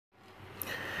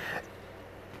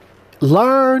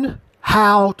Learn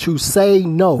how to say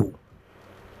no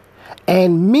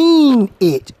and mean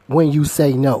it when you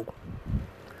say no.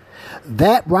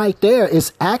 That right there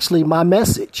is actually my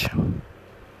message.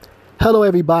 Hello,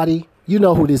 everybody. You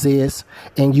know who this is.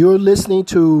 And you're listening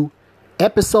to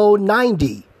episode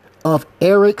 90 of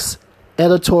Eric's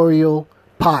Editorial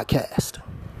Podcast.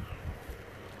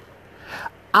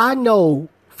 I know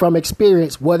from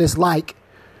experience what it's like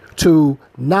to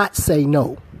not say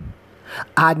no.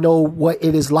 I know what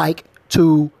it is like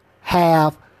to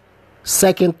have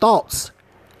second thoughts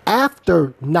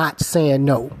after not saying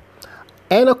no.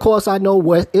 And of course, I know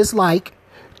what it's like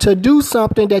to do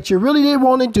something that you really didn't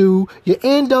want to do. You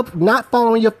end up not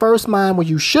following your first mind when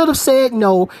you should have said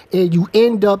no, and you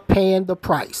end up paying the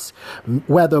price,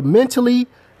 whether mentally,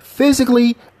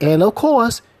 physically, and of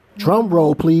course, drum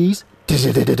roll please,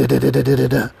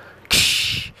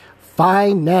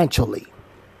 financially.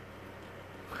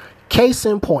 Case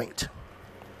in point,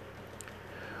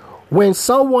 when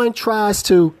someone tries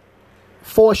to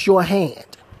force your hand,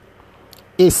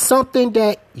 it's something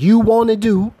that you want to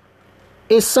do,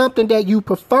 it's something that you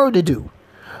prefer to do,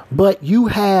 but you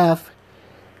have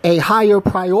a higher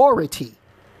priority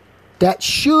that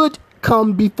should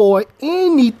come before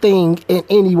anything and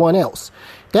anyone else.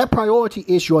 That priority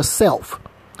is yourself.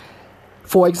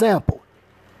 For example,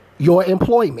 your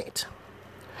employment.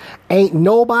 Ain't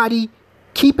nobody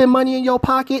keeping money in your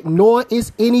pocket, nor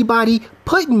is anybody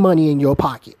putting money in your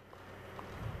pocket.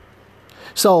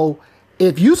 So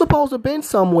if you supposed to have been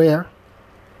somewhere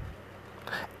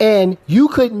and you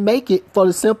couldn't make it for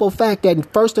the simple fact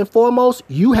that first and foremost,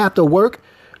 you have to work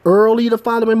early the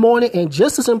following morning, and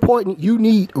just as important, you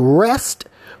need rest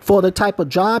for the type of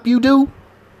job you do,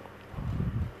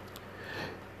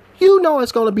 you know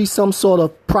it's going to be some sort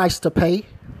of price to pay.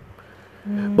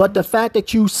 But the fact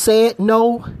that you said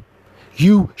no,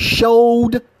 you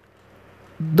showed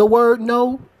the word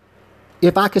no,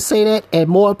 if I could say that, and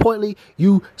more importantly,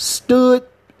 you stood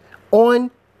on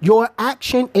your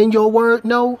action and your word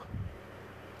no,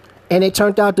 and it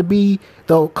turned out to be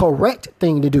the correct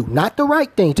thing to do, not the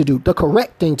right thing to do, the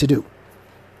correct thing to do.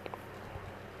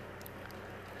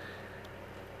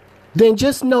 Then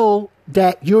just know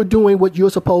that you're doing what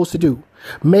you're supposed to do.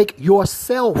 Make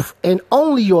yourself and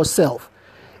only yourself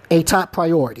a top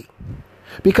priority.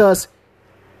 Because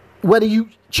whether you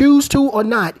choose to or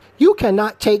not, you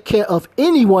cannot take care of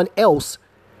anyone else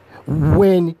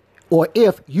when or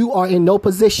if you are in no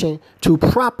position to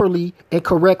properly and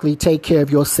correctly take care of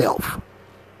yourself.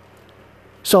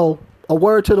 So, a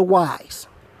word to the wise.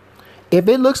 If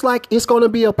it looks like it's going to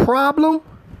be a problem,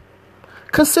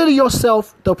 consider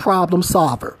yourself the problem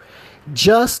solver.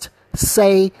 Just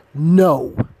say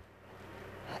no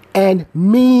and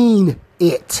mean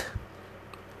it.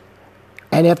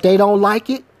 And if they don't like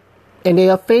it and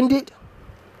they're offended,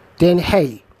 then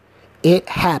hey, it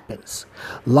happens.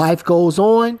 Life goes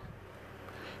on,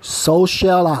 so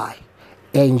shall I,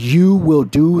 and you will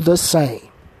do the same.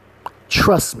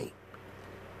 Trust me.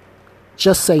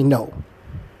 Just say no.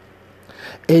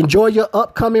 Enjoy your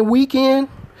upcoming weekend.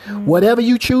 Whatever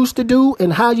you choose to do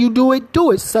and how you do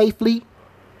it safely.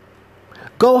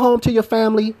 Go home to your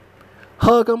family,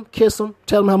 hug them, kiss them,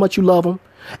 tell them how much you love them.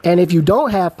 And if you don't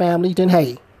have family, then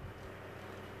hey,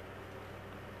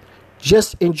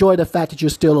 just enjoy the fact that you're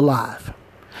still alive.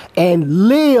 And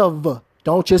live.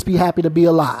 Don't just be happy to be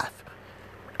alive.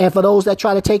 And for those that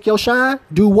try to take your shine,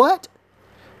 do what?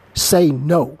 Say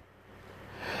no.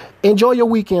 Enjoy your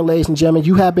weekend, ladies and gentlemen.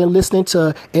 You have been listening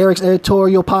to Eric's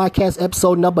Editorial Podcast,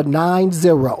 episode number 90.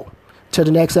 To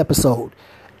the next episode.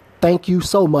 Thank you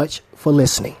so much for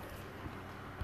listening.